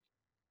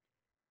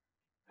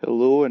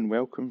Hello and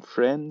welcome,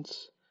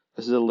 friends.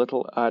 This is a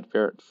little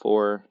advert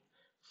for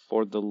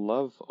the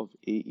Love of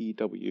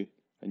AEW,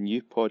 a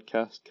new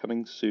podcast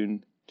coming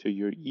soon to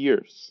your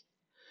ears.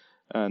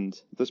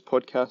 And this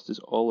podcast is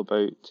all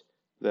about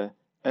the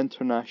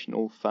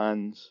international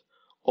fans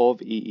of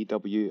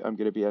AEW. I'm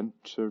going to be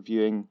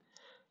interviewing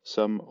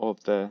some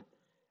of the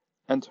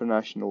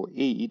international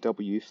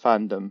AEW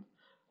fandom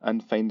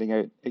and finding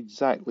out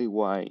exactly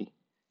why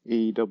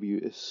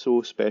AEW is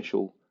so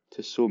special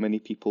to so many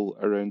people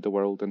around the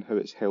world and how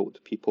it's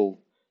helped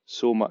people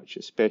so much,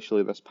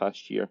 especially this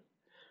past year.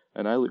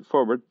 And I look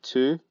forward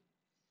to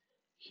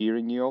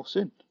hearing you all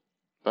soon.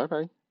 Bye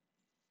bye.